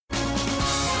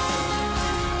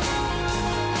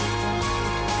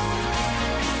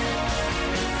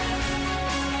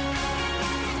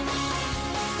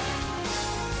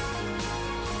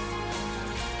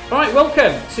All right,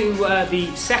 welcome to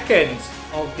the second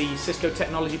of the Cisco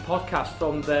Technology Podcast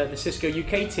from the Cisco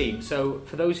UK team. So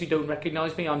for those who don't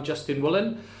recognise me, I'm Justin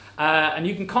Woolen. And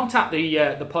you can contact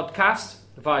the podcast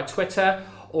via Twitter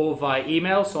or via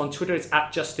email. So on Twitter it's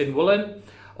at Justin Woolen,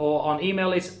 or on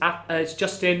email it's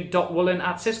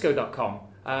justin.woolen@cisco.com.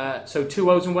 So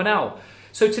 2 O's and 1 L.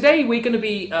 So today we're going to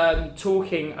be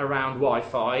talking around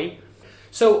Wi-Fi.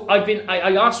 So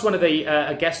I asked one of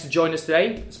the guests to join us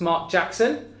today. It's Mark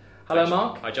Jackson. Hello,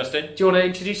 Mark. Hi, Justin. Do you want to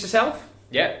introduce yourself?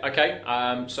 Yeah, okay.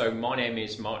 So my name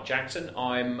is Mark Jackson.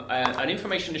 I'm an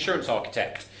information assurance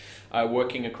architect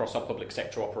working across our public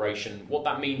sector operation. What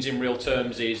that means in real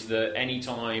terms is that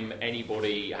anytime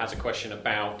anybody has a question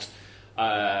about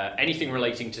anything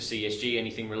relating to CSG,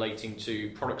 anything relating to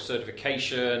product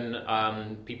certification,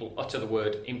 people utter the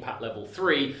word impact level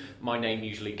 3, my name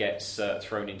usually gets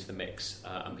thrown into the mix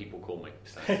and people call me.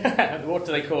 So. What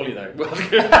do they call you though?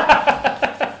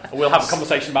 We'll have a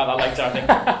conversation about that later, I think.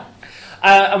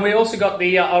 And we also got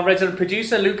our resident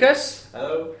producer, Lucas.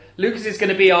 Hello. Lucas is going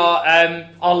to be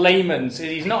our layman. So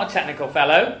he's not a technical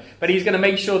fellow, but he's going to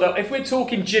make sure that if we're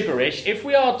talking gibberish, if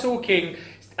we are talking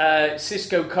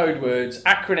Cisco code words,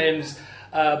 acronyms,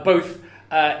 both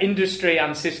industry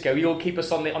and Cisco, you'll keep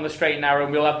us on the straight and narrow,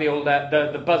 and we'll have the old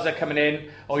the buzzer coming in,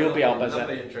 or you'll be our buzzer.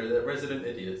 Lovely intro, the resident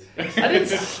idiot. I didn't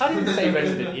say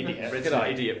resident idiot. Resident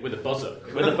idiot with a buzzer.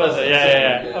 With a buzzer,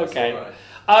 yeah. Yes, Okay. right.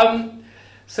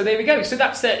 So there we go. So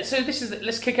that's it. So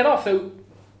let's kick it off. So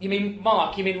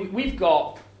Mark, we've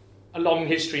got a long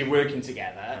history of working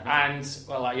together, and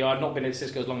I've not been at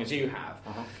Cisco as long as you have.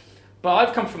 But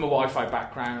I've come from a Wi-Fi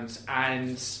background,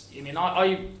 and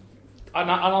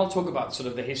I'll talk about sort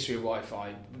of the history of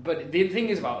Wi-Fi. But the thing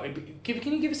is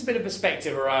can you give us a bit of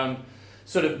perspective around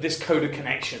sort of this Coda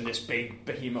Connection, this big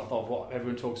behemoth of what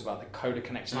everyone talks about, the Coda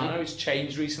Connection? I know it's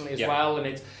changed recently as well, and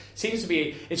it seems to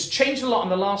be it's changed a lot in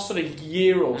the last sort of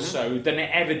year or so than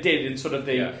it ever did in sort of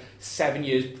the 7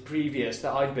 years previous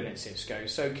that I'd been at Cisco.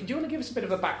 So, do you want to give us a bit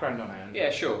of a background on it?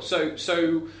 Yeah, sure. So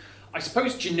I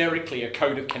suppose generically the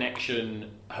codes of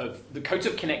connection have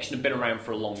been around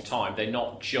for a long time. They're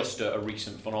not just a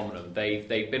recent phenomenon. They've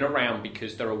been around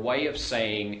because they're a way of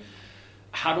saying,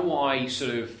 how do I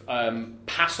sort of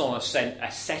pass on a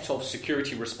set of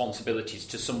security responsibilities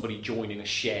to somebody joining a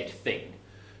shared thing?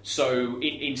 So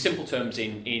in simple terms,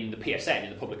 in the PSN, in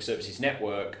the Public Services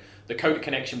Network, the Coda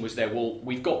Connection was there. Well,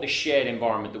 we've got this shared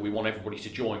environment that we want everybody to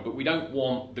join, but we don't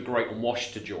want the great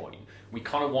unwashed to join. We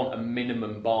kind of want a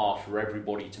minimum bar for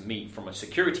everybody to meet from a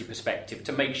security perspective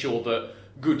to make sure that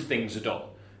good things are done.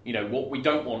 What we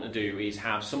don't want to do is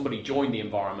have somebody join the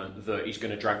environment that is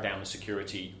going to drag down the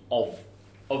security of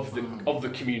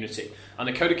the community. And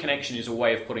the Coda Connection is a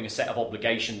way of putting a set of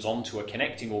obligations onto a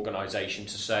connecting organisation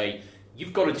to say,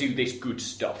 you've got to do this good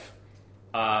stuff.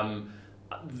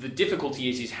 The difficulty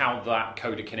is how that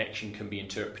Coda Connection can be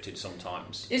interpreted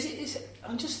sometimes.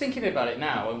 I'm just thinking about it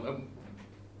now.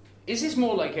 Is this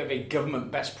more like a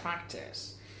government best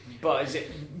practice, but is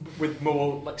it with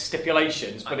more like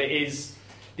stipulations? But it is.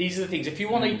 These are the things. If you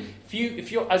want to,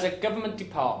 if you're as a government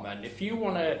department, if you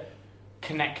want to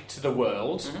connect to the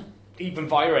world, even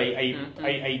via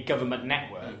a government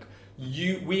network,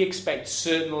 we expect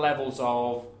certain levels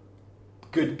of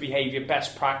good behaviour,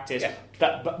 best practice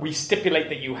that we stipulate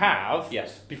that you have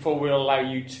before we'll allow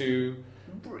you to.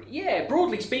 Yeah,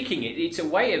 broadly speaking, it's a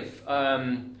way of.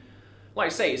 Like I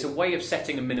say, it's a way of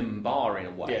setting a minimum bar in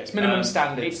a way. Yeah, it's minimum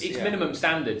standards. It's minimum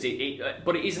standards,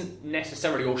 but it isn't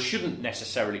necessarily or shouldn't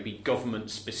necessarily be government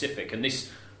specific. And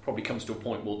this probably comes to a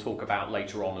point we'll talk about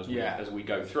later on as we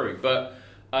go through. But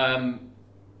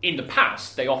in the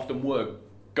past, they often were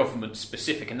government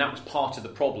specific, and that was part of the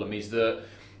problem. Is that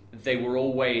they were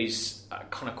always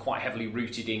kind of quite heavily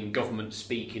rooted in government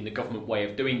speak, in the government way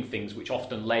of doing things, which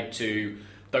often led to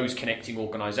those connecting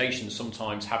organisations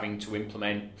sometimes having to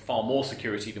implement far more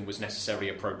security than was necessarily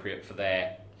appropriate for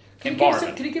their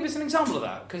environment. Can you give us an example of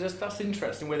that? Because that's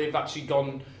interesting, where they've actually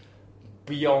gone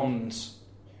beyond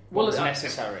what's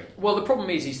necessary. Well, the problem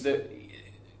is that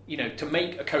to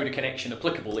make a Coda Connection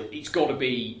applicable, it's got to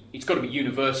be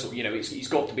universal. It's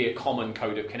got to be a common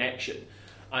code of connection.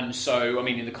 And so,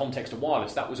 in the context of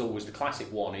wireless, that was always the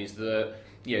classic one. Is that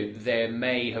there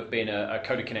may have been a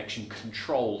Coda Connection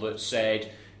control that said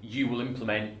you will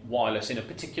implement wireless in a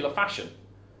particular fashion.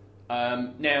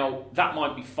 Now, that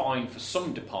might be fine for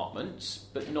some departments,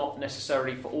 but not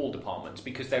necessarily for all departments,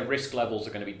 because their risk levels are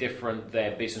going to be different,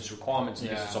 their business requirements and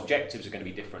business objectives are going to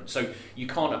be different. So you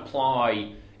can't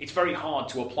apply. It's very hard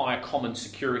to apply a common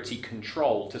security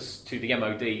control to the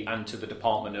MOD and to the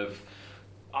Department of,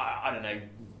 I don't know,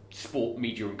 sport,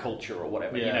 media, and culture, or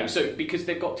whatever. You Yeah. know, so because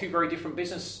they've got two very different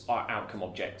business outcome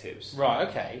objectives. Right.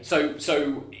 Okay.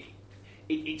 So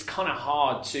it's kind of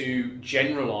hard to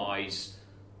generalise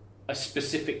a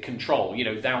specific control. You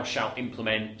know, thou shalt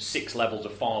implement 6 levels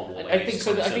of firewall. I think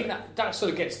so. I think that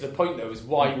sort of gets to the point, though, is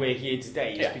why we're here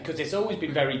today. Is Yeah. because it's always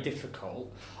been very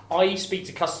difficult. I speak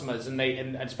to customers, and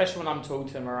especially when I'm talking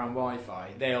to them around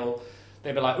Wi-Fi, they'll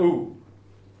be like, "Ooh,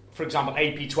 for example,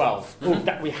 AP12. Oh,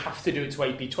 that we have to do it to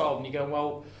AP12." And you go,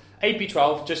 "Well,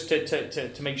 AP12, just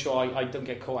to make sure I don't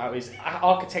get caught out, is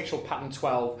Architectural Pattern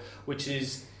 12, which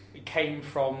came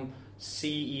from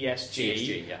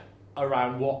CESG, yeah.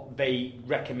 around what they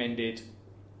recommended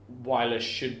wireless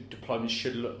deployments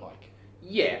should look like."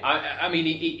 Yeah, I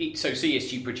mean, so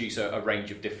CSG produce a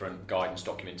range of different guidance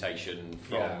documentation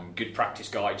from good practice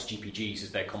guides, GPGs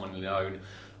as they're commonly known,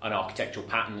 and architectural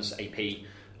patterns, AP,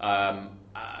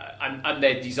 and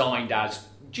they're designed as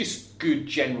just good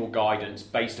general guidance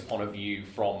based upon a view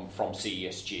from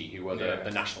CESG, who are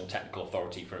the National Technical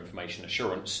Authority for Information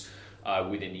Assurance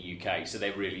within the UK. So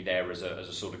they're really there as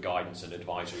a sort of guidance and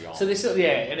advisory arm. So this,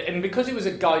 and because it was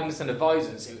a guidance and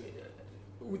advisors,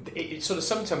 it sort of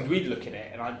sometimes we'd look at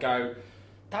it and I'd go,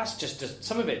 that's just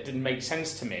some of it didn't make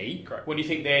sense to me. Correct. When you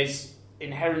think there's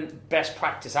inherent best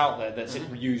practice out there that's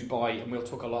used by, and we'll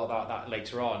talk a lot about that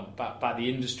later on, by the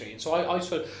industry. And so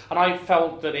I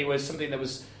felt that it was something that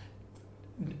was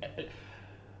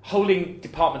holding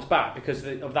departments back because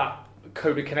of that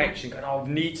code of connection. Going,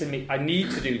 I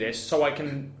need to do this so I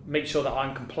can make sure that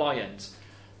I'm compliant.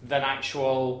 Than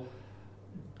actual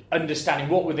understanding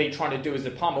what were they trying to do as a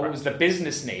department, what was the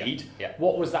business need,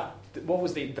 what was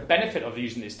the benefit of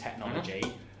using this technology,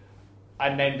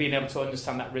 and then being able to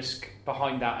understand that risk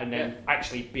behind that, and then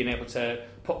actually being able to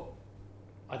put.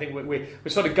 I think we're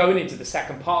sort of going into the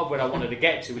second part of what I wanted to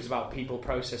get to, was about people,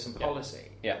 process, and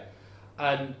policy.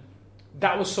 And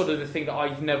that was sort of the thing that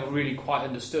I've never really quite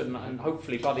understood, and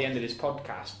hopefully by the end of this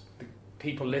podcast, the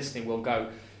people listening will go,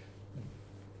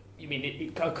 I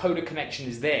mean, a code of connection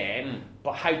is there,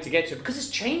 but how to get to it? Because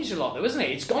it's changed a lot, though, isn't it?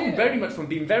 It's gone very much from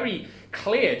being very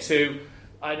clear to,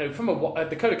 I know, from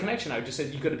the code of connection now just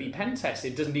says you've got to be pen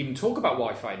tested. It doesn't even talk about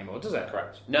Wi-Fi anymore, does it?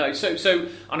 Correct. No, so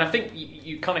and I think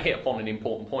you kind of hit upon an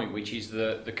important point, which is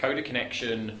the code of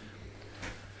connection.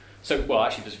 So, well,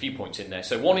 actually, there's a few points in there.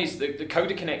 So one is the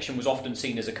code of connection was often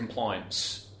seen as a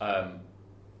compliance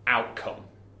outcome.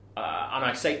 And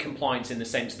I say compliance in the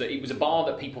sense that it was a bar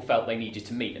that people felt they needed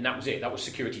to meet, and that was it. That was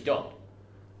security done.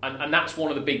 And that's one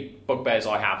of the big bugbears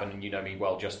I have, and you know me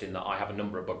well, Justin, that I have a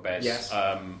number of bugbears. Yes.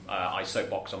 I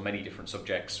soapbox on many different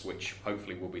subjects, which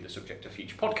hopefully will be the subject of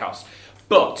future podcasts.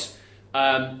 But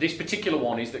this particular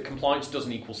one is that compliance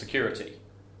doesn't equal security.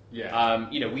 Yeah.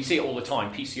 We see it all the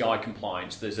time. PCI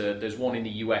compliance. There's one in the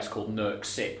US called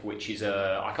NERC-CIP, which is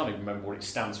I can't even remember what it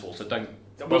stands for. So don't.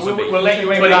 We'll let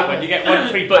you in with that one. You get one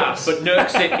free pass. But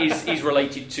NERC-CIP is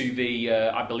related to the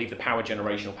I believe the power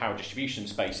generation or power distribution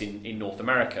space in North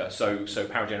America. So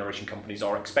power generation companies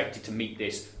are expected to meet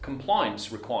this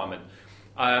compliance requirement.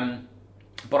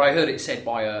 But I heard it said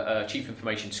by a chief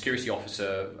information security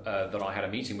officer that I had a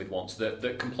meeting with once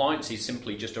that compliance is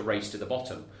simply just a race to the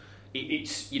bottom.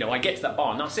 It's I get to that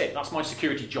bar and that's it. That's my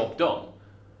security job done,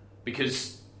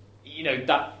 because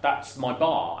that's my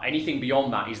bar. Anything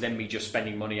beyond that is then me just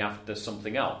spending money after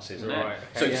something else, isn't it?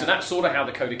 Okay, So that's sort of how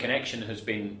the code of connection has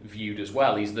been viewed as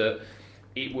well. Is that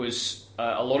it was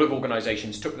a lot of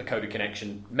organisations took the code of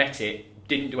connection, met it,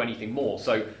 didn't do anything more.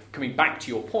 So coming back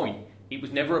to your point, it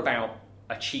was never about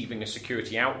achieving a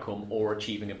security outcome or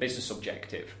achieving a business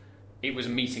objective. It was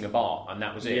meeting a bar, and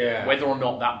that was it. Yeah. Whether or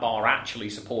not that bar actually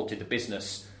supported the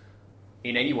business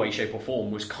in any way, shape, or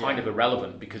form was kind of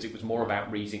irrelevant, because it was more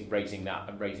about raising that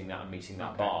and meeting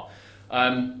that bar.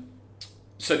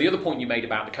 So the other point you made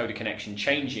about the code of connection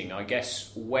changing, I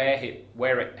guess where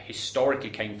it historically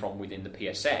came from within the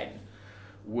PSN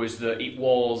was that it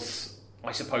was,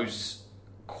 I suppose,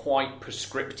 quite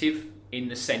prescriptive in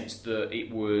the sense that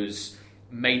it was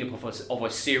made up of a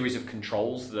series of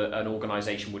controls that an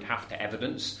organisation would have to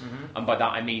evidence, and by that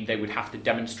I mean they would have to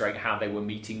demonstrate how they were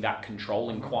meeting that control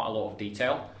in quite a lot of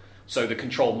detail. So the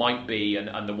control might be,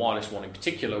 and the wireless one in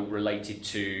particular, related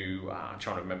to, I'm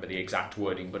trying to remember the exact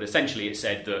wording, but essentially it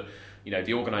said that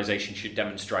the organisation should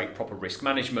demonstrate proper risk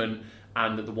management,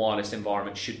 and that the wireless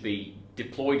environment should be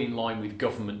deployed in line with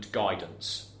government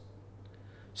guidance.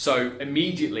 So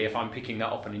immediately, if I'm picking that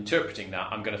up and interpreting that,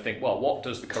 I'm going to think, well, what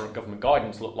does the current government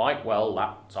guidance look like? Well,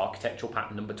 that's architectural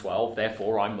pattern number 12.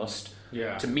 Therefore, I must,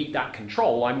 to meet that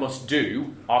control, I must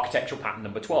do architectural pattern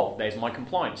number 12. There's my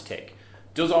compliance tick.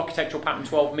 Does architectural pattern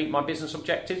 12 meet my business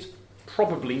objectives?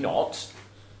 Probably not.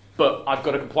 but I've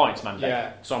got a compliance mandate,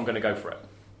 Yeah. so I'm going to go for it.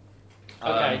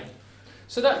 Okay.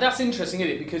 So that's interesting,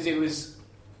 isn't it?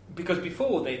 Because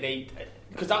before they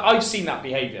because I've seen that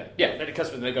behaviour. Yeah. That the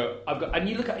customer, they go, and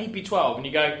you look at AP12 and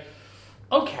you go,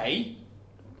 okay,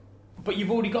 but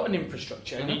you've already got an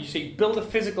infrastructure, and you see build a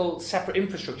physical separate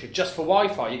infrastructure just for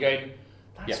Wi-Fi. You're going,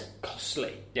 that's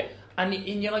costly. Yeah. And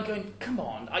you're like going, come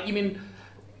on. You mean,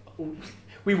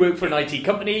 we work for an IT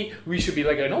company. We should be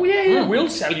like going, oh yeah, we'll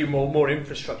sell you more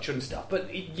infrastructure and stuff.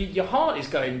 But your heart is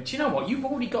going, do you know what? You've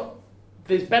already got.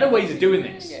 There's better ways of doing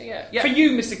this. Yeah. For you,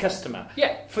 Mr. Customer.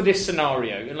 Yeah. For this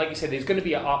scenario, and like you said, there's going to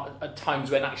be at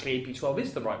times when actually AP12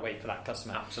 is the right way for that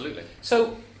customer. Absolutely.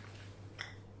 So,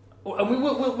 and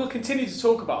we'll continue to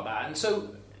talk about that. And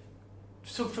so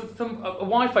from a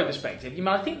Wi-Fi perspective,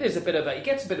 I think there's it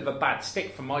gets a bit of a bad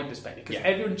stick from my perspective because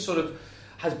everyone sort of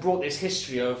has brought this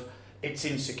history of it's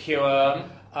insecure.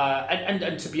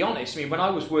 And to be honest, when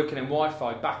I was working in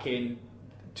Wi-Fi back in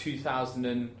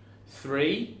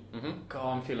 2003.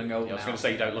 God, I'm feeling old now. I was going to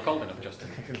say you don't look old enough, Justin.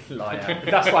 Liar.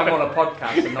 That's why I'm on a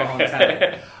podcast and not on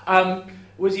telly.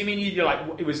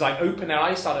 It was like open, and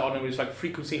I started on. It was like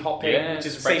frequency hopping, which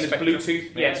is the same as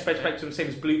Bluetooth. Spread spectrum, same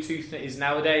as Bluetooth is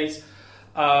nowadays.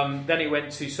 Then it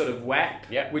went to sort of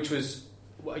WEP, which was.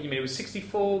 It was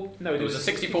 64. No, it was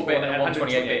a 64-bit and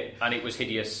 128-bit, and it was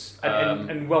hideous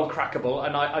and well crackable.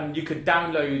 And you could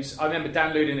download. I remember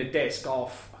downloading a disc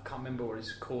off. I can't remember what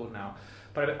it's called now.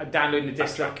 But I downloaded a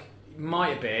disc that might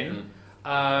have been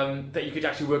that you could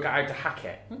actually work out how to hack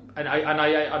it. And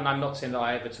I'm not saying that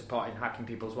I ever took part in hacking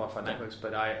people's Wi-Fi networks,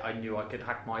 but I knew I could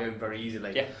hack my own very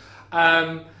easily. Yeah.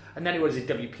 And then it was a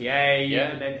WPA,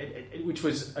 and then which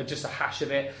was just a hash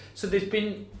of it. So there's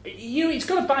been, it's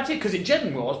got a bad hit because it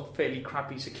generally was fairly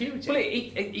crappy security. Well,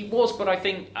 it was, but I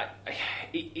think,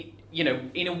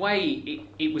 in a way,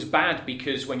 it was bad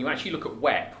because when you actually look at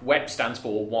WEP stands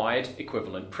for Wired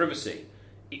Equivalent Privacy.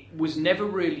 It was never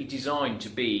really designed to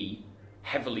be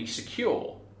heavily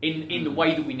secure in the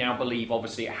way that we now believe,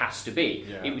 obviously, it has to be.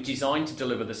 Yeah. It was designed to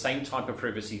deliver the same type of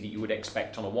privacy that you would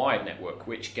expect on a wired network,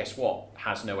 which, guess what,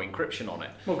 has no encryption on it.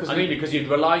 Well, because you're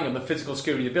relying on the physical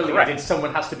security of the building. Correct.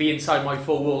 Someone has to be inside my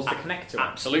four walls to connect to it.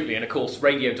 Absolutely, and of course,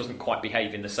 radio doesn't quite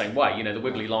behave in the same way. The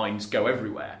wibbly lines go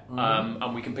everywhere,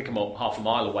 and we can pick them up half a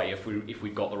mile away if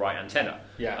we've got the right antenna.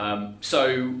 Yeah.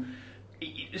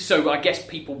 So I guess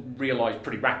people realised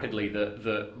pretty rapidly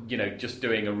that just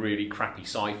doing a really crappy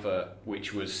cipher,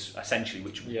 which was essentially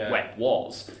WEP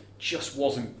was, just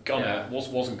wasn't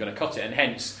gonna cut it, and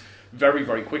hence very,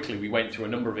 very quickly we went through a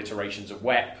number of iterations of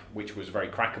WEP, which was very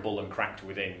crackable and cracked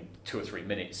within 2 or 3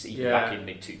 minutes, even back in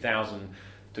mid-2000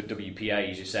 to WPA,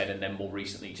 as you said, and then more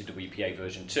recently to WPA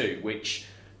version 2, which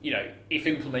if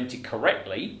implemented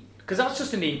correctly. Because that's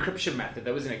just in the encryption method,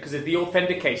 though, isn't it? Because there's the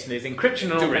authentication, there's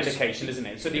encryption and authentication, isn't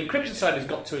it? So the encryption side has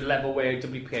got to a level where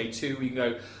WPA2, you can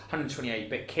go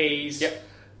 128-bit keys. Yep.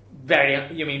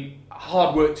 Very,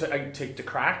 hard work to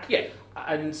crack. Yeah.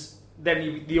 And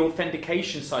then the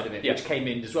authentication side of it, which came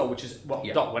in as well, which is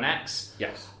 .1x.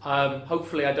 Yes.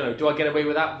 Hopefully, I don't know, do I get away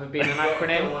with that for being an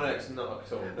acronym? .1x, not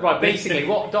at all. No. Right, basically,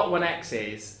 what .1x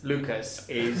is, Lucas,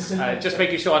 is just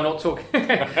making sure I'm not talking.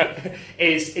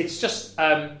 It's just.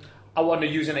 I want a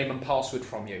username and password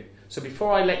from you. So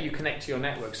before I let you connect to your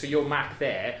network, so your Mac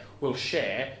there will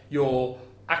share your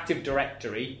Active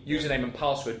Directory username and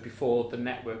password before the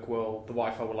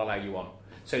Wi-Fi will allow you on.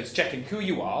 So it's checking who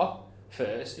you are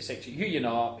first. It's actually who you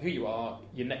are,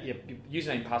 your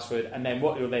username, password, and then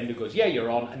what it will then do goes,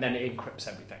 you're on, and then it encrypts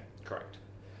everything. Correct.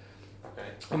 Okay.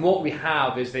 And what we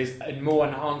have is there's more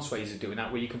enhanced ways of doing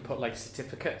that, where you can put like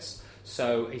certificates.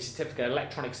 So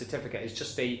electronic certificate is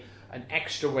just an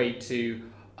extra way to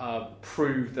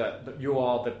prove that you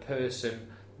are the person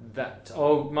that.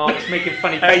 Oh, Mark's making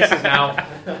funny faces now.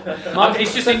 Mark,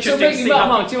 it's just interesting to see.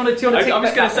 Mark, do you want to take I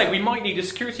was going to say we might need a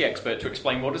security expert to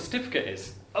explain what a certificate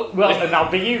is. Oh, well, then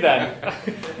that'll be you then.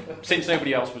 Since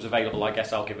nobody else was available, I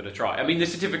guess I'll give it a try. I mean, the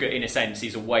certificate, in a sense,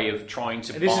 is a way of trying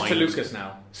to. This is to Lucas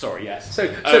now. Sorry, yes.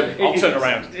 So I'll turn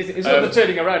around. It's not the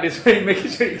turning around. It's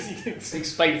making sure it's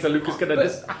explained so Lucas can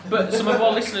understand. But some of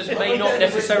our listeners may not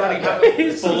necessarily have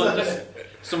a full understanding.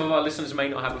 Some of our listeners may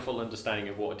not have a full understanding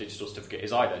of what a digital certificate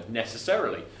is either,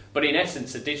 necessarily. But in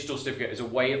essence, a digital certificate is a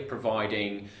way of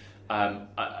providing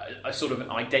a sort of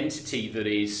identity that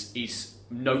is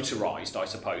notarized, I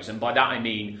suppose. And by that I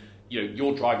mean,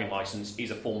 your driving license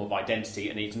is a form of identity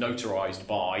and it's notarized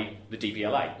by the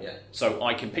DVLA. Yeah. So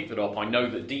I can pick that up. I know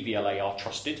that DVLA are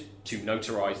trusted to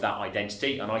notarize that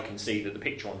identity, and I can see that the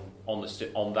picture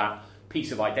on that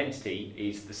piece of identity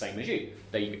is the same as you.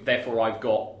 Therefore, I've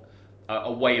got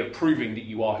a way of proving that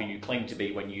you are who you claim to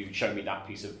be when you show me that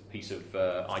piece of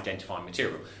identifying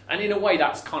material. And in a way,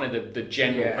 that's kind of the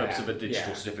general purpose of a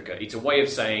digital certificate. It's a way of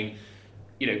saying,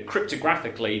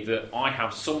 cryptographically, that I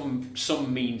have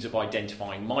some means of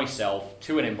identifying myself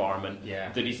to an environment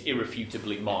that is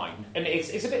irrefutably mine. And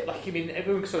it's a bit like,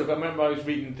 everyone sort of, I remember I was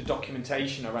reading the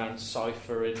documentation around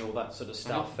Cypher and all that sort of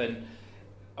stuff, and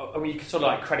you can sort of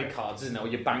like credit cards, isn't it, or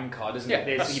your bank card, isn't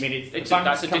it? That's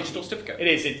a digital certificate. It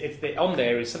is. It's on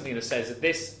there is something that says that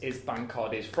this bank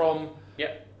card is from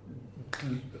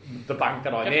the bank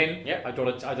that I'm in. I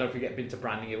don't know if we get into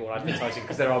branding it or advertising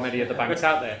because there are many other banks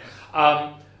out there.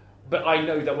 But I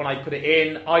know that when I put it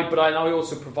in, I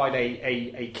also provide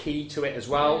a key to it as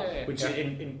well, which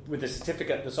with the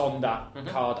certificate that's on that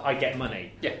card, I get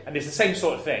money. And it's the same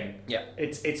sort of thing.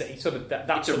 It's a sort of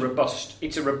that's a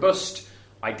robust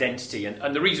identity,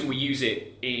 and the reason we use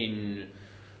it the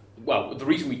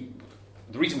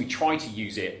reason we try to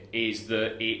use it is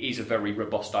that it is a very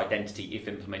robust identity if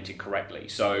implemented correctly.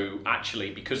 So actually,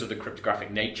 because of the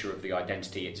cryptographic nature of the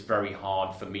identity, it's very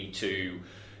hard for me to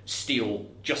steal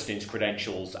Justin's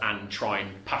credentials and try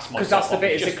and pass myself. Because that's the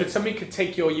bit. Justin. Somebody could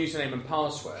take your username and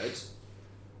password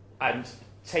and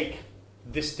take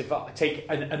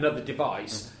another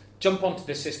device, jump onto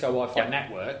the Cisco Wi-Fi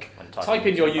network, type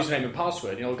in your username and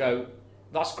password, and it'll go,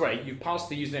 "That's great. You've passed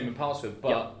the username and password,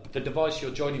 but the device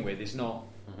you're joining with is not."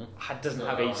 Doesn't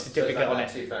have a certificate on it.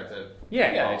 Two-factor.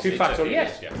 Two-factor.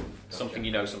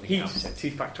 Something something. He said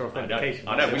two-factor authentication.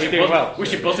 I know. We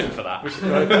should buzz him for that.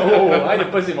 I had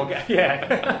to buzz him.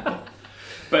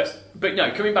 But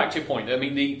no. Coming back to your point, I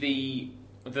mean the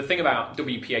thing about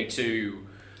WPA2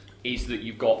 is that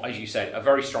you've got, as you said, a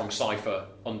very strong cipher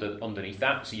underneath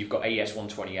that. So you've got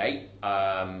AES-128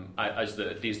 as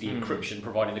the encryption,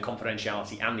 providing the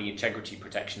confidentiality and the integrity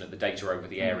protection of the data over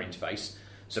the air interface.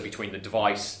 So between the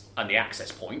device and the access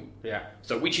point.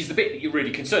 So which is the bit that you're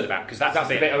really concerned about, because that's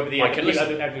the bit over the air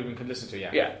everyone can listen to.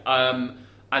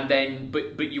 And then,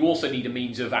 but you also need a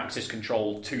means of access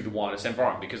control to the wireless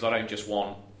environment, because I don't just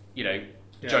want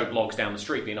Joe Blogs down the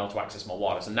street being able to access my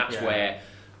wireless, and that's where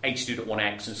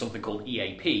H2.1x and something called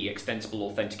EAP, Extensible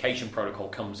Authentication Protocol,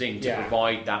 comes in to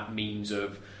provide that means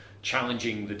of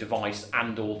challenging the device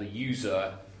and/or the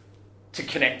user to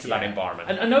connect to that environment.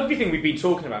 And another thing we've been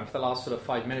talking about for the last sort of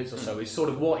 5 minutes or so is sort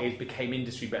of what became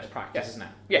industry best practice, isn't it?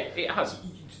 Yeah, it has.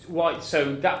 Why?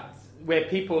 So that where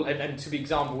people, and to be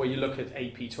example, where you look at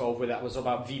AP12, where that was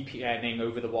about VPNing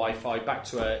over the Wi-Fi back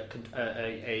to a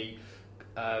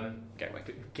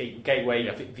gateway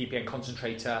VPN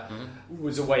concentrator,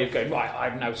 was a way of going, right,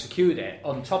 I've now secured it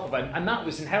on top of it, and that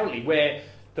was inherently where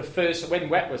when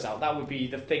WET was out, that would be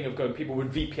the thing of going, people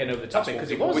would VPN over the top of it,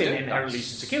 because it wasn't inherently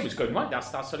secure. It was going, right, that's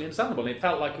totally understandable. And it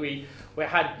felt like we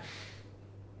had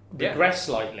regressed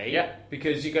slightly,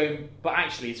 because you're going, but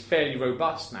actually it's fairly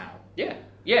robust now.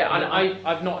 And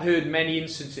I've not heard many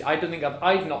instances. I don't think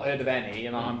I've not heard of any,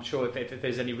 and I'm sure if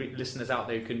there's any listeners out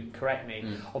there who can correct me,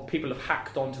 of people have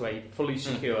hacked onto a fully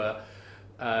secure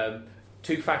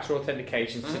two-factor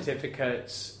authentication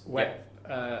certificates,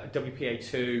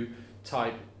 WPA2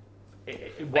 type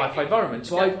Wi-Fi environment.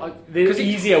 So there's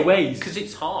easier ways, because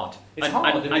it's hard. It's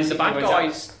hard, and the bad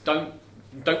guys don't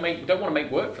want to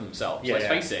make work for themselves. Let's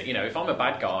face it. If I'm a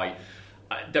bad guy,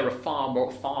 there are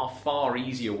far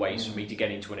easier ways for me to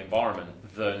get into an environment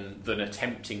than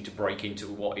attempting to break into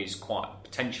what is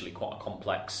potentially quite a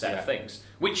complex set of things,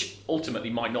 which ultimately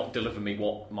might not deliver me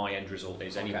what my end result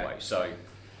is anyway. So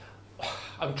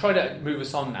I'm trying to move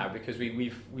us on now, because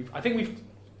we've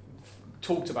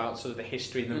talked about sort of the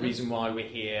history and the reason why we're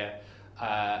here,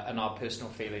 and our personal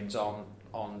feelings on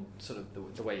sort of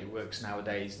the way it works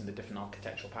nowadays and the different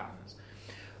architectural patterns.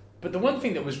 But the one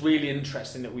thing that was really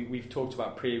interesting that we've talked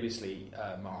about previously,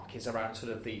 Mark, is around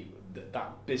sort of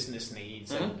that business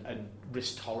needs and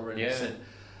risk tolerance and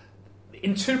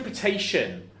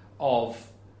interpretation of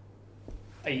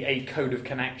a code of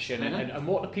connection, and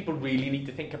what do people really need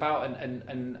to think about,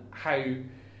 and how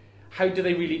do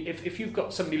they really? If you've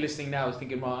got somebody listening now who's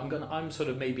thinking, well, I'm sort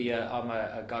of maybe I'm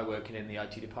a guy working in the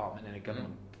IT department in a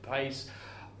government place.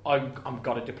 I've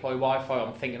got to deploy Wi-Fi.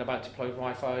 I'm thinking about deploying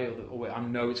Wi-Fi, or I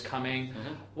know it's coming.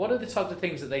 What are the types of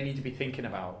things that they need to be thinking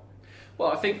about?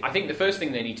 Well, I think the first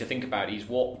thing they need to think about is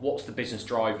what's the business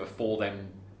driver for them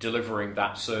delivering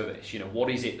that service. What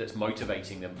is it that's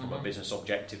motivating them from a business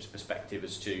objectives perspective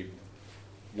as to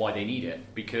why they need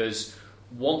it? Because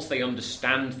once they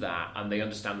understand that and they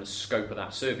understand the scope of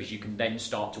that service, you can then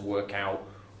start to work out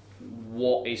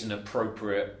what is an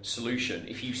appropriate solution.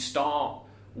 If you start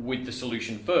with the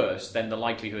solution first, then the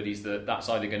likelihood is that that's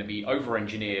either going to be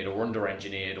over-engineered or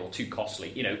under-engineered or too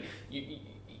costly.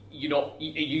 you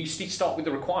need to start with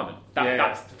the requirement.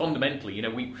 That's fundamentally,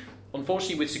 we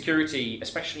unfortunately with security,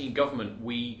 especially in government,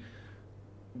 we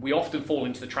often fall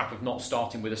into the trap of not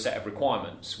starting with a set of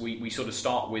requirements. We sort of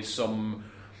start with some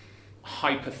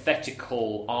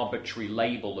hypothetical arbitrary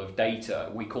label of data.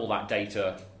 We call that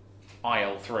data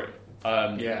IL3.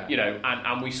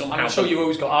 And we somehow. I'm sure you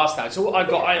always got asked that. So I've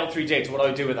got IL3 data. What do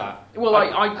I do with that? Well,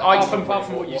 apart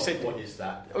from what you said. What is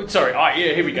that? Oh, sorry.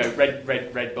 Here we go.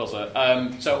 Red buzzer.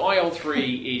 So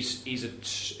IL3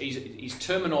 is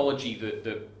terminology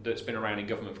that's been around in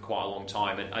government for quite a long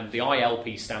time, and the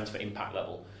ILP stands for impact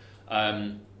level,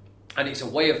 and it's a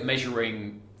way of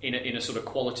measuring in a sort of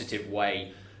qualitative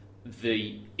way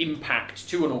the impact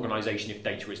to an organisation if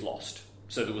data is lost.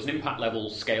 So there was an impact level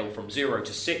scale from 0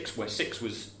 to 6, where 6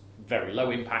 was very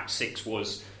low impact, 6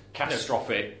 was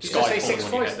catastrophic. Did you say 6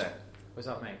 twice then? Was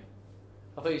that me?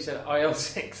 I thought you said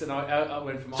IL6 and I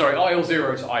went from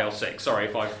IL0 to IL6. Sorry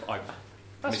if I've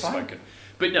That's misspoken. fine.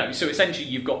 But no, so essentially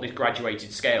you've got this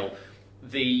graduated scale.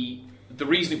 The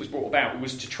reason it was brought about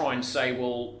was to try and say,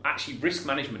 well, actually risk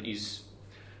management's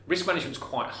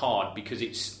quite hard because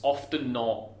it's often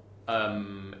not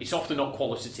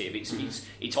qualitative.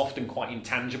 It's often quite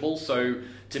intangible. So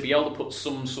to be able to put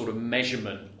some sort of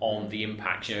measurement on the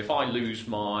impact, if I lose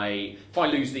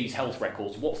these health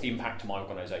records, what's the impact to my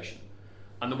organisation?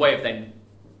 And the way of then,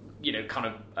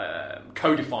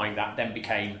 codifying that then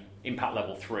became impact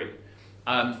level 3.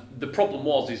 The problem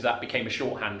is that became a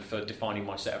shorthand for defining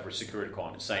my set of security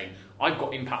requirements, saying I've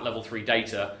got impact level 3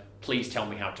 data. Please tell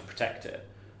me how to protect it.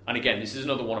 And again, this is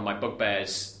another one of my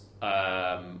bugbears.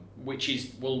 Which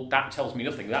is, that tells me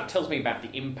nothing. That tells me about the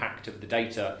impact of the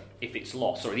data if it's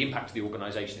lost, or the impact of the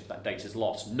organisation if that data is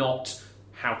lost, not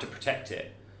how to protect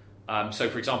it. So,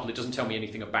 for example, it doesn't tell me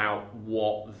anything about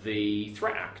what the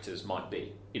threat actors might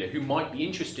be, who might be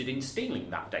interested in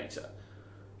stealing that data.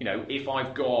 If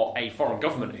I've got a foreign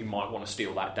government who might want to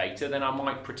steal that data, then I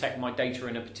might protect my data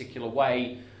in a particular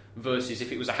way versus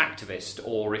if it was a hacktivist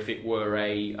or if it were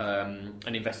an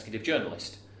investigative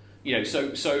journalist.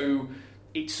 So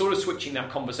it's sort of switching that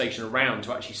conversation around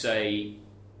to actually say,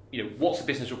 what's the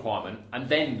business requirement, and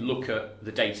then look at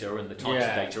the data and the types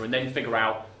of data, and then figure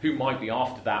out who might be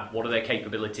after that, what are their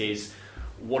capabilities,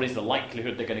 what is the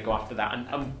likelihood they're going to go after that,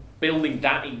 and building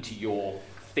that into your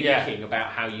thinking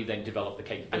about how you then develop the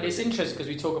capabilities. And it's interesting because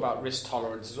we talk about risk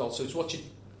tolerance as well. So it's what you,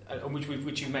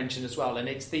 which you mentioned as well, and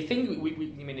it's the thing.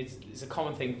 It's a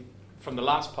common thing. From the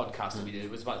last podcast that we did, it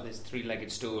was about this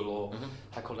three-legged stool, or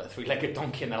I called it a three-legged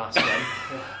donkey in the last one.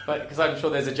 But because I'm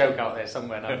sure there's a joke out there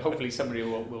somewhere, and hopefully somebody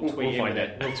will tweet in with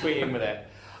it. We'll tweet in with it.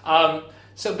 But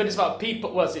it's about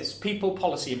people. Well, it's people,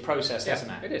 policy, and process, isn't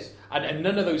it? It is. And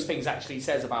none of those things actually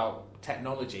says about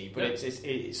technology. But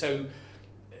so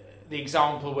the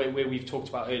example where we've talked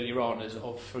about earlier on is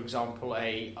of, for example,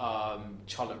 a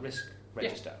child at risk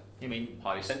register.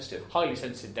 Highly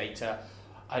sensitive data.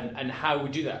 And how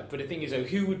would you do that? But the thing is,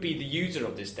 who would be the user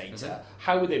of this data?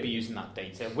 How would they be using that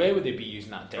data? Where would they be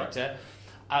using that data?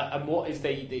 And what is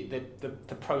the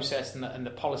process and the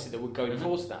policy that would go and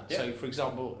enforce that? Yeah. So, for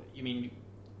example,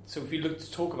 so if you look to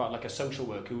talk about like a social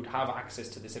worker who would have access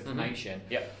to this information,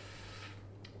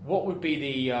 what would be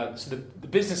the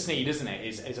business need, isn't it?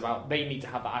 Is about they need to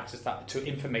have that access to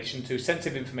information, to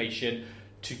sensitive information,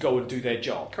 to go and do their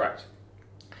job. Correct.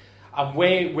 And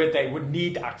where they would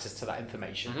need access to that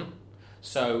information.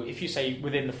 So if you say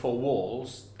within the four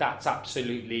walls, that's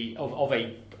absolutely of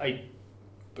a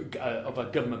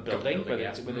government building,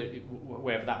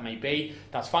 wherever that may be,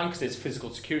 that's fine because there's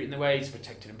physical security in the way, it's a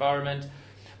protected environment.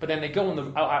 But then they go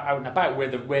on out and about where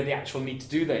they actually need to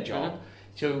do their job.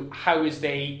 So how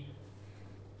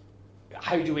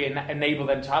do we enable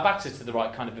them to have access to the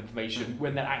right kind of information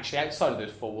when they're actually outside of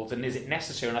those four walls, and is it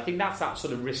necessary? And I think that's that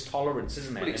sort of risk tolerance,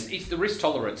 isn't it? Well, it's the risk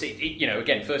tolerance.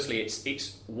 Again, firstly,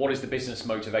 it's what is the business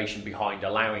motivation behind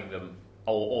allowing them,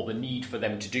 or the need for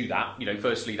them to do that?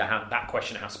 Firstly, that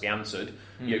question has to be answered.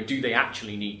 Do they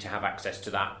actually need to have access to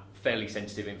that fairly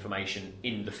sensitive information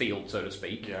in the field, so to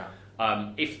speak? Yeah.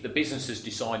 If the business has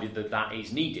decided that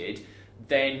is needed,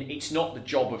 then it's not the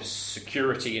job of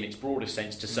security in its broader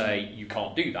sense to say you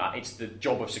can't do that. It's the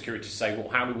job of security to say, well,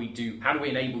 how do we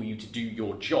enable you to do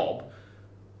your job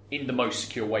in the most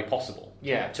secure way possible?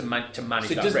 Yeah. To manage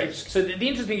that risk. So the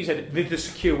interesting thing you said, the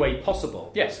secure way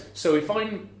possible. Yes. So if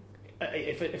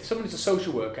someone is a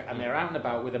social worker and they're out and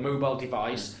about with a mobile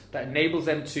device that enables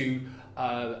them to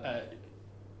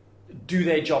do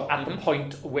their job at the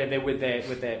point where they're with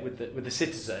the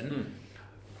citizen.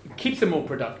 Keeps them more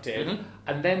productive,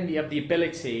 and then you have the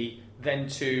ability then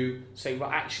to say,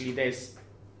 well, actually, there's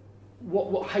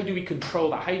how do we control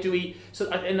that? How do we...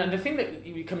 And the thing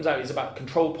that comes out is about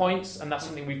control points, and that's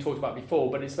something we've talked about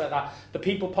before, but it's about that, the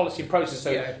people, policy and process.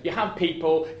 So you have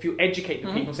people, if you educate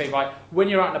the people, say, right, when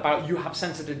you're out and about, you have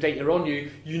sensitive data on you,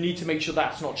 you need to make sure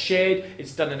that's not shared,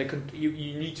 it's done you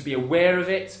need to be aware of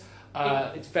it,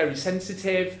 it's very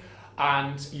sensitive,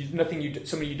 and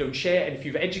somebody you don't share, and if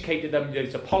you've educated them,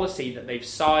 there's a policy that they've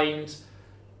signed.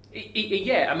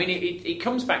 It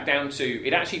comes back down to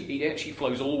it actually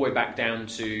flows all the way back down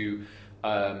to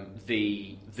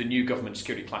the new government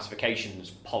security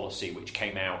classifications policy, which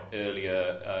came out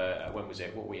earlier. When was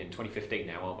it? What are we in 2015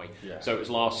 now, aren't we? Yeah. So it was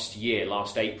last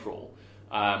April,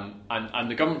 and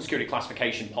the government security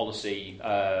classification policy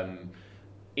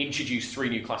introduced 3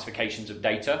 new classifications of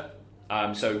data.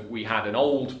 So we had an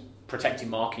old protected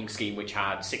marking scheme which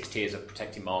had 6 tiers of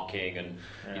protected marking, and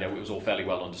it was all fairly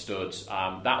well understood.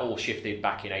 That all shifted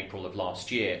back in April of last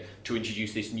year to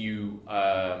introduce this new,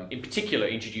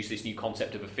 introduce this new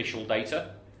concept of official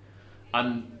data.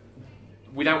 And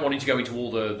without wanting to go into all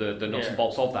the nuts and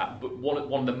bolts of that, but one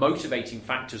of the motivating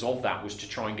factors of that was to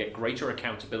try and get greater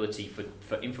accountability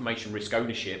for information risk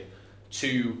ownership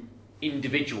to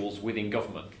individuals within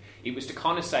government. It was to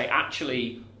kind of say,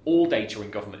 actually, all data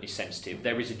in government is sensitive.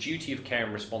 There is a duty of care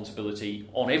and responsibility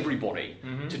on everybody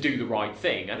to do the right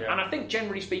thing. And I think,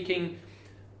 generally speaking,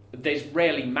 there's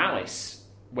rarely malice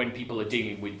when people are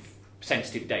dealing with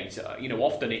sensitive data.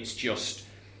 Often it's just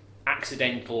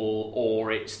accidental,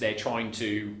 or they're trying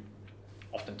to...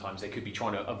 Oftentimes they could be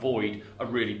trying to avoid a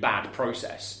really bad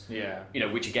process.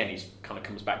 Which again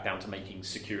comes back down to making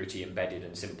security embedded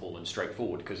and simple and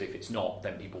straightforward, because if it's not,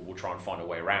 then people will try and find a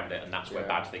way around it, and that's where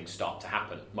bad things start to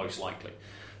happen, most likely.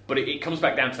 But it comes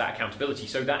back down to that accountability.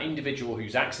 So that individual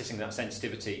who's accessing that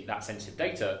sensitive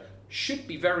data should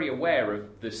be very aware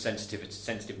of the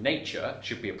sensitive nature,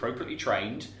 should be appropriately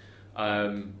trained,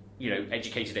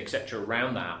 educated, etc.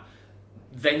 around that.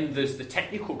 Then there's the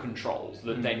technical controls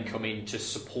that then come in to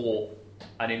support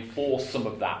and enforce some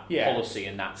of that policy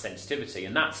and that sensitivity.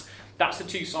 And that's the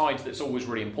two sides that's always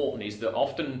really important, is that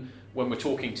often when we're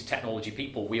talking to technology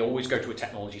people, we always go to a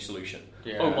technology solution.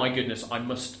 Oh my goodness, I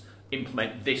must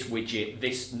implement this widget,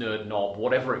 this nerd knob,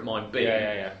 whatever it might be.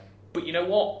 But you know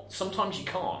what? Sometimes you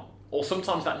can't. Or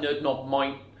sometimes that nerd knob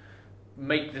might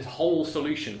make this whole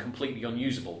solution completely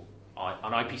unusable.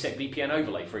 An IPsec VPN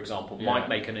overlay, for example, might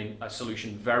make a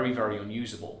solution very, very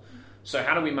unusable. So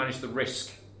how do we manage the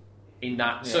risk in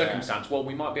that circumstance? Well,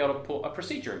 we might be able to put a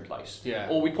procedure in place,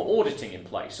 or we put auditing in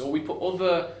place, or we put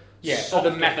other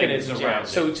mechanisms around.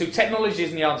 So technology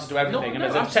isn't the answer to everything. No,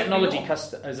 and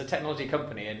as a technology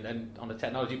company and on a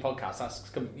technology podcast,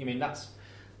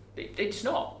 it's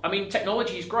not. I mean,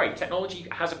 technology is great. Technology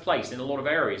has a place in a lot of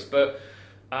areas, but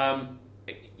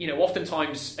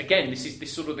oftentimes, again, this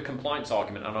is sort of the compliance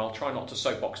argument, and I'll try not to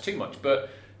soapbox too much, but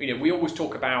we always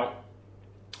talk about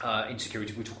in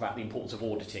security, we talk about the importance of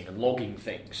auditing and logging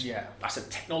things. That's a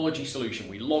technology solution.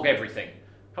 We log everything.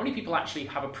 How many people actually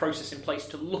have a process in place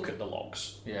to look at the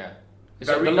logs?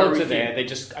 So the logs are there,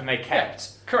 and they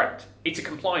kept. Correct. It's a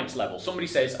compliance level. Somebody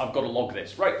says, I've got to log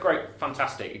this. Right, great,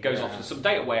 fantastic. It goes off to some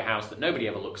data warehouse that nobody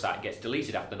ever looks at. It gets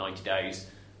deleted after 90 days.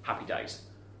 Happy days.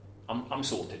 I'm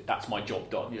sorted. That's my job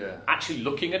done. Actually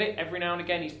looking at it every now and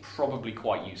again is probably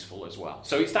quite useful as well.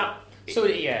 So it's that... So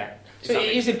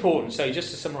it is important. So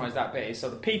just to summarise that bit, is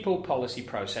sort of people, policy,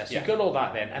 process. You've got all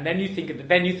that then, and then you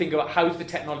think about how's the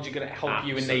technology going to help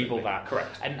you enable that.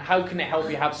 Correct. And how can it help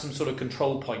you have some sort of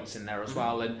control points in there as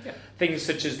well, and things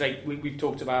such as we've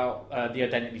talked about the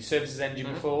Identity Services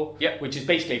Engine before, which is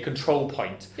basically a control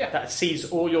point that sees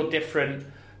all your different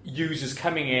users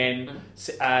coming in,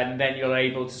 and then you're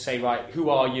able to say, right, who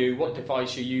are you, what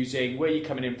device you're using, where you're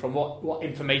coming in from, what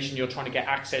information you're trying to get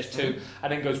access to,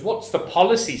 and then goes, what's the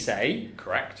policy say?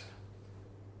 Correct.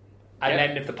 And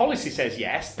then if the policy says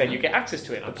yes, then you get access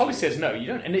to it. If the policy says no, you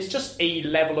don't. And it's just a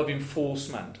level of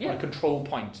enforcement, a control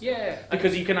point.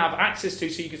 Because you can have access to,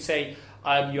 so you could say,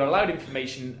 you're allowed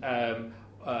information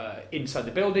inside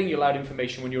the building, you're allowed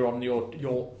information when you're on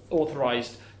your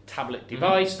authorised tablet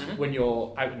device, when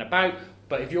you're out and about,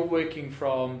 but if you're working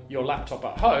from your laptop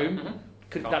at home,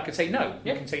 that could say no.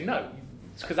 You can say no,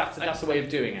 because that's the way of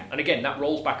doing it. And again, that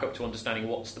rolls back up to understanding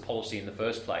what's the policy in the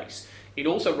first place. It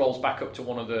also rolls back up to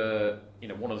one of the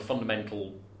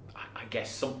fundamental, I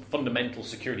guess, some fundamental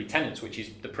security tenets, which is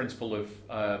the principle of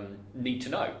need to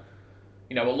know.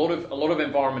 A lot of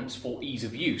environments for ease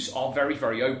of use are very,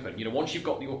 very open. Once you've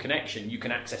got your connection, you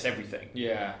can access everything.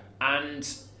 And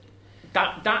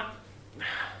that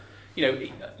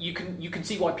you can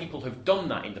see why people have done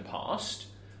that in the past,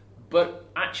 but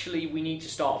actually we need to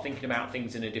start thinking about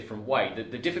things in a different way.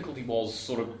 The difficulty was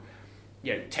sort of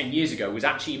 10 years ago was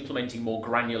actually implementing more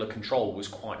granular control was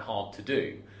quite hard to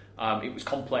do. It was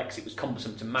complex, it was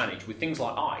cumbersome to manage. With things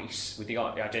like ICE, with the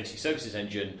Identity Services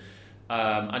Engine,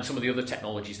 and some of the other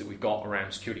technologies that we've got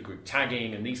around security group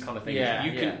tagging and these kind of things,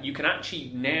 you can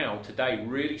actually now, today,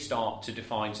 really start to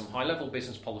define some high-level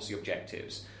business policy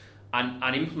objectives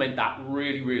and implement that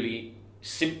really, really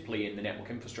simply in the network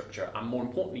infrastructure. And more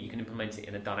importantly, you can implement it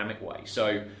in a dynamic way.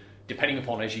 So depending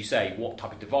upon, as you say, what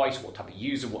type of device, what type of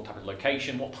user, what type of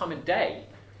location, what time of day,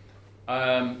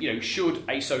 should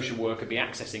a social worker be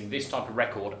accessing this type of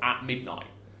record at midnight?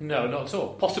 No, not at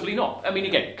all. Possibly not. I mean,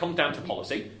 again, it comes down to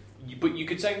policy, but you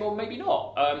could say, well, maybe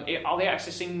not. Are they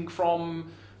accessing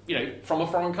from a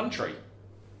foreign country?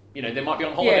 They might be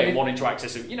on holiday and wanting to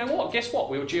access it. You know what? Guess what?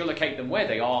 We'll geolocate them where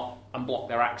they are and block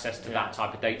their access to that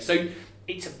type of data. So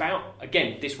it's about,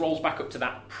 again, this rolls back up to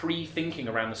that pre-thinking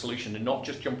around the solution and not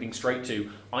just jumping straight to,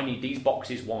 I need these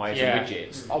boxes, wires and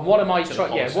widgets. And what am I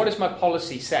what does my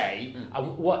policy say?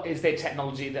 And what is their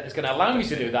technology that is going to allow me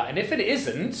to do that? And if it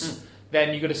isn't,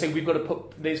 then you've got to say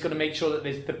there's got to make sure that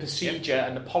there's the procedure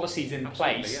and the policies in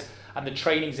place and the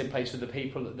training's in place with the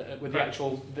people, with the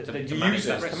actual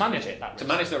users to manage it. To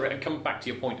manage that risk. And come back to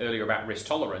your point earlier about risk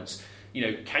tolerance,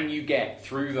 can you get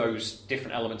through those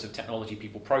different elements of technology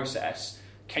people process?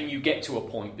 Can you get to a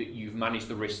point that you've managed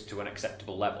the risk to an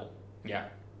acceptable level? Yeah.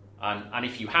 And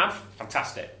if you have,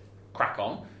 fantastic, crack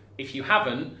on. If you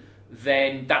haven't,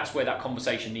 then that's where that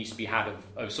conversation needs to be had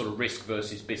of sort of risk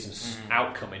versus business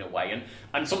outcome in a way.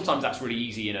 And sometimes that's really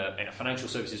easy in a financial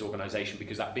services organisation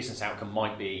because that business outcome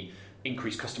might be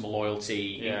increased customer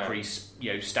loyalty, increase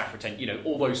staff retention,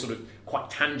 all those sort of quite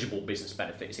tangible business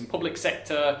benefits. In public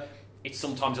sector, it's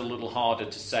sometimes a little harder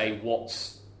to say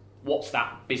what's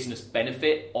that business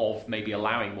benefit of maybe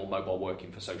allowing more mobile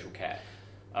working for social care.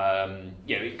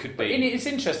 It could be. And it's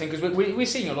interesting because we're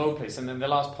seeing all over the place. And in the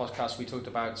last podcast, we talked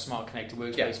about smart connected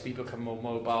workspace, people become more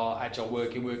mobile, agile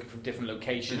working from different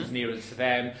locations nearer to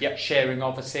them, sharing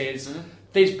offices.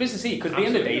 There's business because at the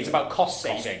end of the day, it's about cost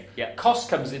saving. Cost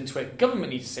comes into it.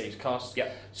 Government needs to save costs.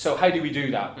 So how do we do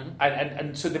that?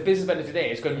 And so the business benefit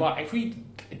there is going, well, if we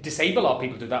disable our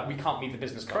people to do that, we can't meet the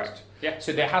business cost. Correct.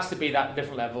 So there has to be that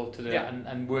different level to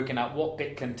and working out what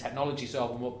bit can technology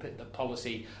solve and what bit the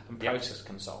policy and process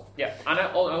can solve. And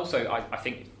also I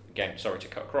think, again, sorry to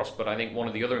cut across, but I think one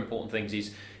of the other important things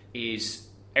is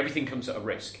everything comes at a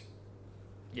risk.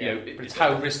 But it's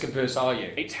how risk averse are you?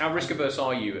 It's how risk averse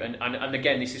are you, and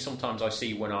again, this is sometimes I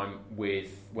see when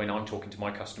I'm talking to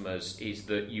my customers is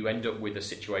that you end up with a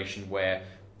situation where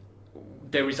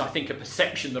there is, I think, a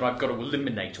perception that I've got to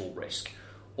eliminate all risk,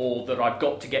 or that I've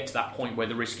got to get to that point where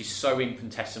the risk is so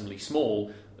infinitesimally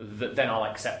small that then I'll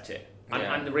accept it.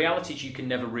 And the reality is you can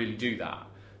never really do that,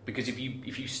 because if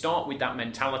you start with that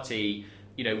mentality,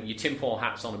 your tinfoil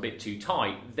hat's on a bit too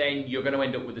tight, then you're going to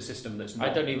end up with a system that's not.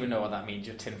 I don't even know what that means.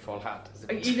 Your tinfoil hat.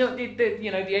 The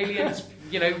aliens.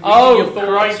 Oh, your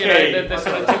thoughts. The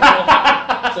sort of tinfoil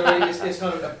hat. So it's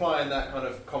kind of applying that kind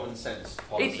of common sense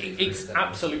policy. It's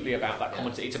absolutely about that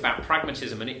common sense. It's about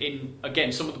pragmatism, and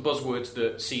again, some of the buzzwords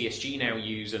that CSG now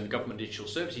use and government digital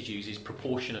services use is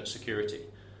proportionate security.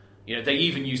 They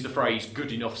even use the phrase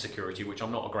 "good enough security," which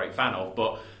I'm not a great fan of.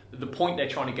 But the point they're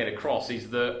trying to get across is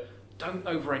that don't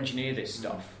over-engineer this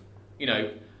stuff. We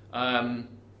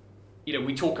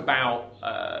talk about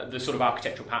the sort of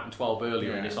architectural pattern 12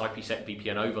 earlier in this IPsec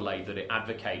VPN overlay that it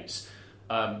advocates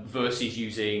versus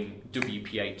using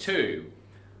WPA2.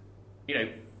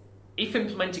 If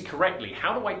implemented correctly,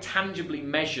 how do I tangibly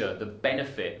measure the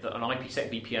benefit that an IPsec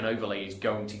VPN overlay is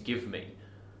going to give me?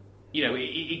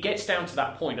 It gets down to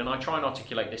that point, and I try and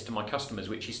articulate this to my customers,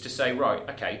 which is to say, right,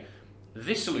 okay,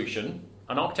 this solution,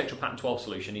 an architectural pattern 12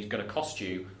 solution, is going to cost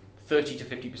you 30 to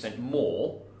 50%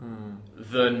 more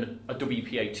than a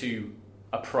WPA2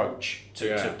 approach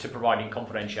to providing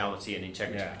confidentiality and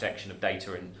integrity protection of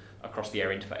data across the air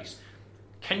interface.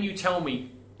 Can you tell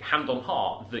me, hand on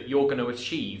heart, that you're going to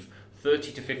achieve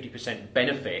 30 to 50%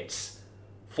 benefits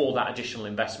for that additional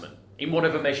investment? In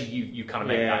whatever measure you kind of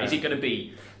make that. Is it going to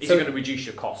be? Is it going to reduce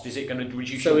your cost? Is it going to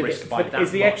reduce your risk by that much?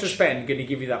 Is the extra spend going to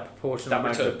give you that proportional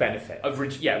amount of benefit?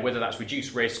 Whether that's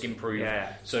reduce risk, improve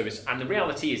service. And the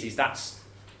reality is that's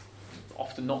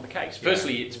often not the case.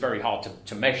 Firstly, it's very hard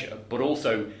to measure, but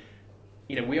also,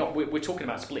 we're talking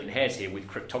about splitting hairs here with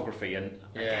cryptography, and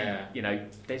again,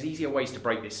 there's easier ways to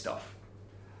break this stuff.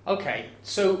 Okay,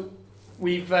 so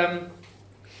we've.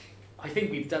 I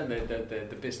think we've done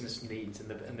the business needs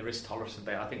and the risk tolerance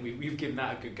bit. I think we've given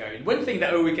that a good go. And one thing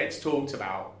that always gets talked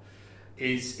about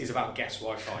is about guest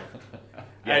Wi-Fi,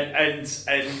 and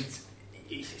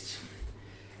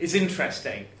it's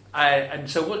interesting. And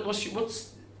so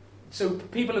what's so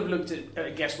people have looked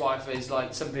at guest Wi-Fi as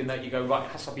like something that you go, right,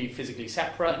 it has to be physically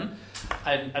separate.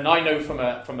 And I know from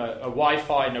a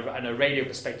Wi-Fi and a radio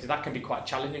perspective, that can be quite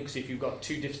challenging, because if you've got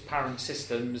two disparate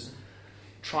systems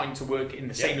trying to work in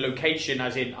the same location,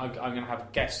 as in I'm going to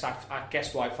have guest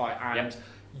Wi-Fi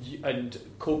and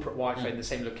corporate Wi-Fi in the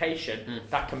same location,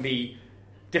 that can be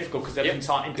difficult, because they'll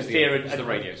interfere in the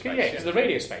radio space. because the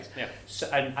radio space. So,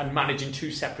 and managing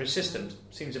two separate systems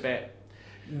seems a bit,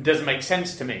 doesn't make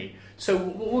sense to me. So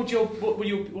what's your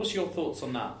thoughts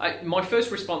on that? My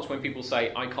first response when people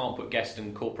say I can't put guest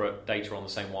and corporate data on the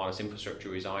same wireless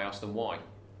infrastructure is I ask them why.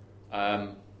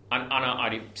 And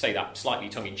I say that slightly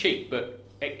tongue-in-cheek, but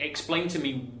explain to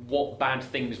me what bad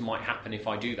things might happen if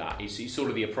I do that. Is sort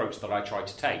of the approach that I try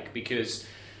to take, because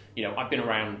I've been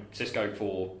around Cisco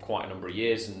for quite a number of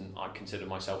years, and I consider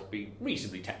myself to be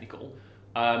reasonably technical.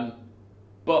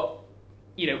 But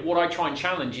what I try and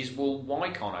challenge is, well, why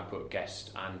can't I put guest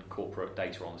and corporate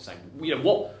data on the same?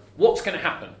 What's going to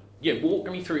happen? Walk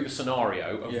me through the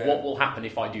scenario of what will happen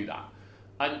if I do that.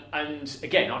 And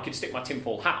again, I could stick my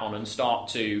tinfoil hat on and start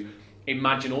to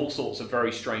imagine all sorts of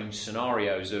very strange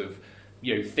scenarios of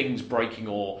things breaking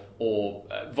or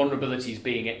vulnerabilities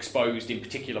being exposed in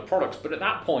particular products. But at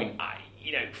that point,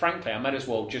 frankly, I might as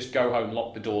well just go home,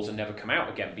 lock the doors, and never come out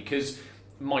again, because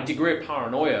my degree of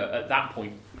paranoia at that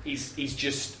point is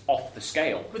just off the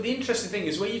scale. But the interesting thing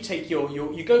is where you take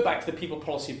you go back to the people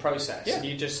policy process, and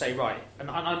you just say, right,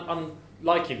 and I'm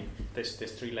liking this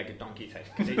three-legged donkey thing,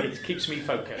 because it keeps me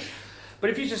focused. But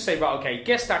if you just say, right, okay,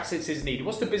 guest access is needed.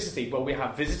 What's the business need? Well, we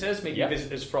have visitors, maybe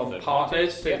visitors from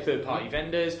partners, third-party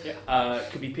vendors.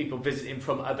 Could be people visiting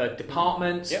from other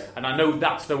departments. And I know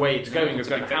that's the way it's going. You're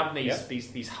going to have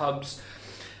these hubs.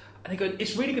 And they're going,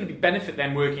 it's really going to be benefit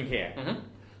them working here.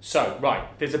 So, right,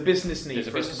 there's a business need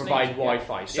for us to provide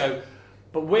Wi-Fi. So,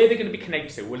 but where they're going to be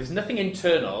connected to? Well, there's nothing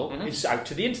internal. It's out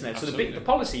to the internet. Absolutely. So the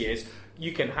policy is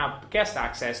you can have guest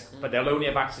access, but they'll only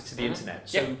have access to the internet.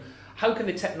 So how can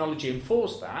the technology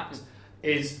enforce that?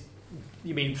 Is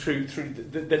you mean through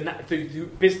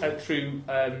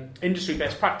industry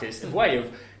best practice, a way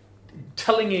of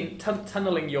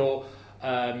tunneling your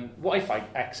Wi-Fi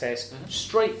access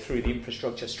straight through the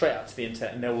infrastructure, straight out to the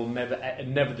internet, and there will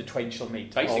never the twain shall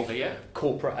meet. Basically,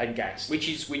 corporate and guest, which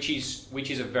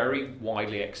is a very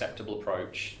widely acceptable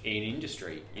approach in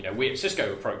industry. We at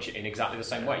Cisco approach it in exactly the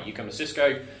same way. You come to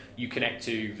Cisco, you connect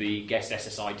to the guest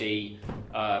SSID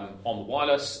on the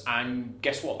wireless, and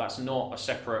guess what? That's not a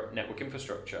separate network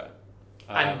infrastructure.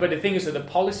 But the thing is that the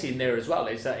policy in there as well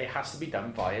is that it has to be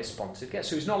done via sponsored guests.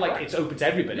 So it's not like it's open to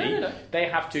everybody. No. They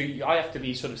have to. I have to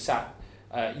be sort of sat.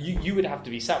 You would have to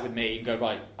be sat with me and go,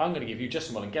 right, I'm going to give you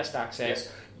just and guest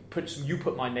access. You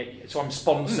put my name. So I'm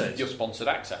sponsored. You're sponsored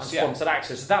access. I'm sponsored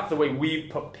access. So that's the way we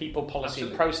put people policy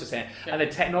and process in, and the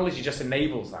technology just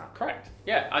enables that. Correct.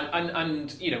 Yeah,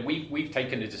 and we've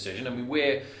taken a decision. I mean,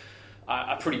 we're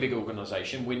a pretty big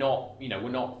organisation. We're not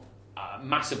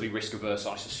massively risk averse,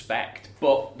 I suspect.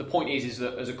 But the point is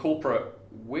that as a corporate,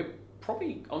 we're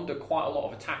probably under quite a lot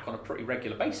of attack on a pretty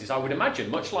regular basis, I would imagine,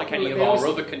 much like any of our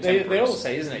other contemporaries. They all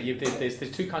say, isn't it?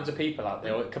 There's two kinds of people out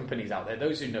there, or companies out there: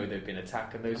 those who know they've been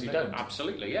attacked and those who don't.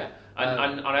 Absolutely, yeah.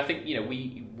 And I think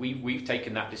we've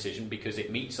taken that decision because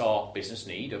it meets our business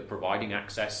need of providing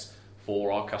access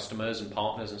for our customers and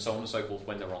partners and so on and so forth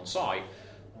when they're on site.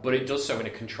 But it does so in a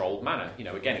controlled manner.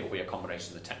 Again, it will be a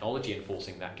combination of the technology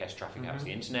enforcing that guest traffic out to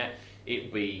the internet. It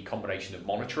will be a combination of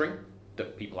monitoring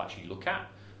that people actually look at.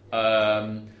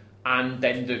 And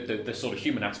then the sort of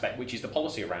human aspect, which is the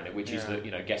policy around it, which is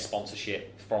the guest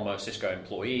sponsorship from a Cisco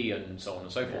employee and so on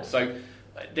and so forth. So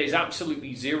there's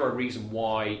absolutely zero reason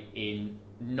why in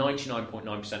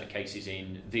 99.9% of cases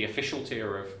in the official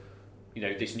tier of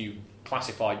this new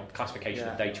classification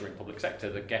of data in public sector,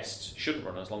 the guests shouldn't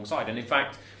run alongside. And in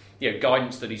fact,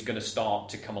 guidance that is going to start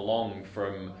to come along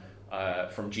from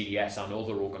GDS and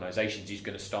other organisations is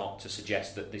going to start to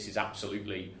suggest that this is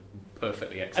absolutely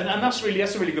perfectly acceptable. And that's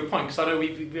a really good point, because I know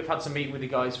we've had some meeting with the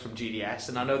guys from GDS,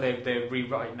 and I know they're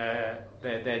rewriting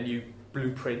their new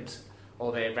blueprint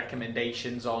or their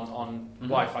recommendations on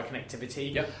Wi-Fi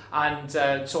connectivity. Yeah.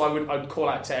 And so I would call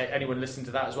out to anyone listening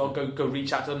to that as well. Go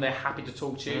reach out to them. They're happy to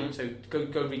talk to you. So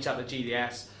go reach out to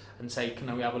GDS and say,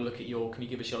 can we have a look at can you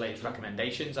give us your latest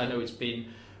recommendations? I know it's been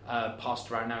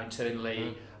passed around now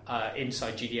internally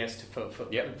inside GDS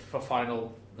for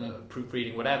final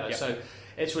proofreading, whatever. Yep. So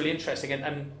it's really interesting.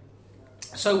 And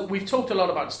so we've talked a lot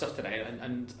about stuff today,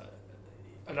 and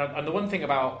the one thing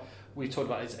we've talked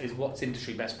about is what's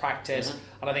industry best practice,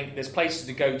 and I think there's places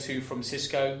to go to from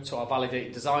Cisco. So our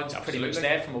validated designs are pretty much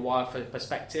there from a Wi-Fi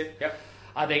perspective. Yep.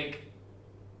 I think,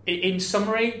 in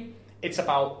summary, it's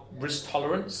about risk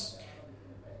tolerance.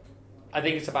 I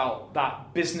think it's about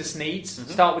that business needs.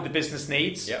 Mm-hmm. Start with the business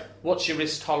needs. Yep. What's your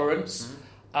risk tolerance?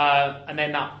 And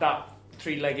then that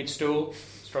three-legged stool,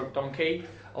 stroke donkey,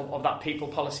 of that people,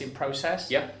 policy and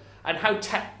process. Yeah. And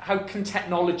how can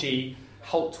technology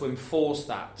help to enforce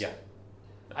that? Yeah.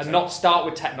 And not start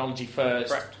with technology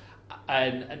first. Correct.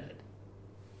 And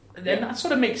then that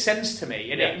sort of makes sense to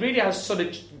me. And it really has sort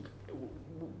of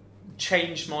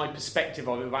changed my perspective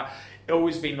of it. About it's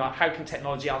always been like, how can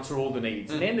technology answer all the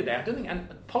needs? At the end of the day, I don't think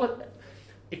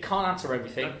it can't answer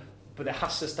everything, but it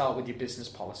has to start with your business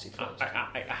policy first.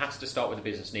 It has to start with the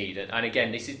business need, and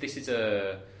again, this is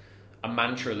a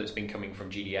mantra that's been coming from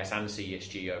GDS and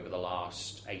CESG over the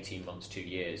last 18 months, 2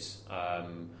 years.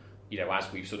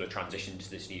 As we've sort of transitioned to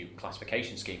this new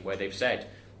classification scheme, where they've said,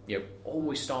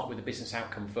 always start with the business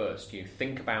outcome first.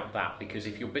 Think about that, because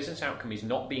if your business outcome is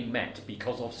not being met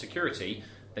because of security,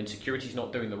 then security is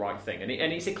not doing the right thing. And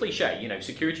it's a cliche,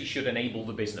 security should enable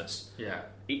the business. Yeah.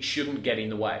 It shouldn't get in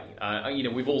the way.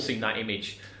 We've all seen that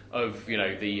image of,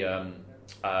 the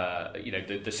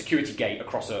security gate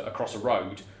across a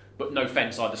road, but no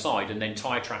fence either side, and then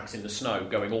tyre tracks in the snow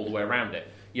going all the way around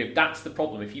it. That's the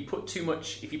problem. If you put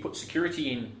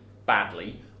security in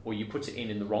badly, or you put it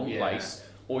in the wrong place,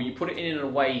 or you put it in a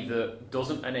way that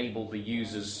doesn't enable the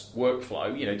user's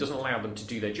workflow, doesn't allow them to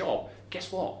do their job,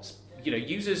 guess what?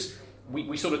 Users,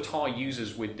 we sort of tie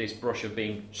users with this brush of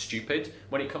being stupid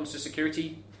when it comes to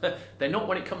security. They're not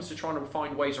when it comes to trying to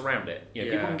find ways around it.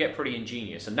 People can get pretty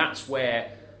ingenious, and that's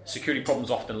where security problems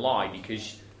often lie,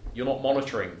 because you're not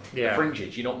monitoring the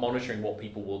fringes, you're not monitoring what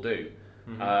people will do.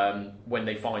 When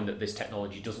they find that this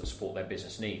technology doesn't support their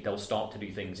business need, they'll start to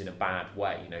do things in a bad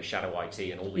way, shadow IT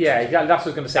and all these things. Exactly. That's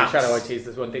what I was going to say. Shadow IT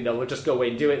is one thing. They'll just go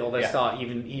away and do it, or they'll start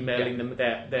even emailing them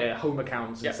their home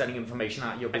accounts and sending information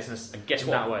out of your business and guess in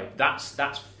what? that way.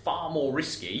 That's far more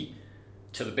risky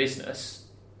to the business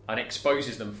and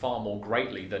exposes them far more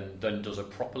greatly than does a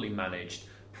properly managed,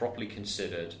 properly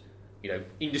considered,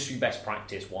 industry best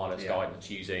practice wireless guidance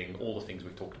using all the things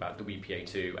we've talked about,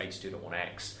 WPA2,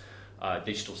 82.1x,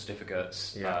 digital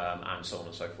certificates, and so on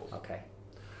and so forth. Okay.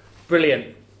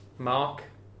 Brilliant. Mark,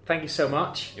 thank you so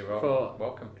much for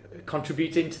welcome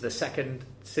contributing to the second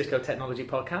Cisco Technology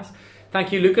podcast.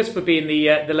 Thank you, Lucas, for being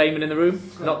the layman in the room,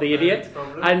 not the idiot.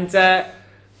 And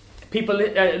people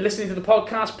listening to the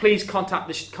podcast, please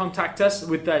contact us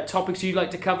with topics you'd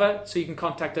like to cover. So you can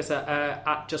contact us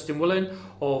at Justin Woolen,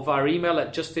 or via email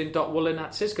at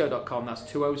justin.woolen@cisco.com. That's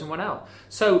 2 O's and 1 L.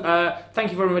 So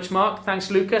thank you very much, Mark. Thanks,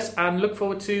 Lucas, and look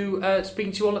forward to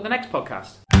speaking to you all at the next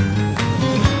podcast.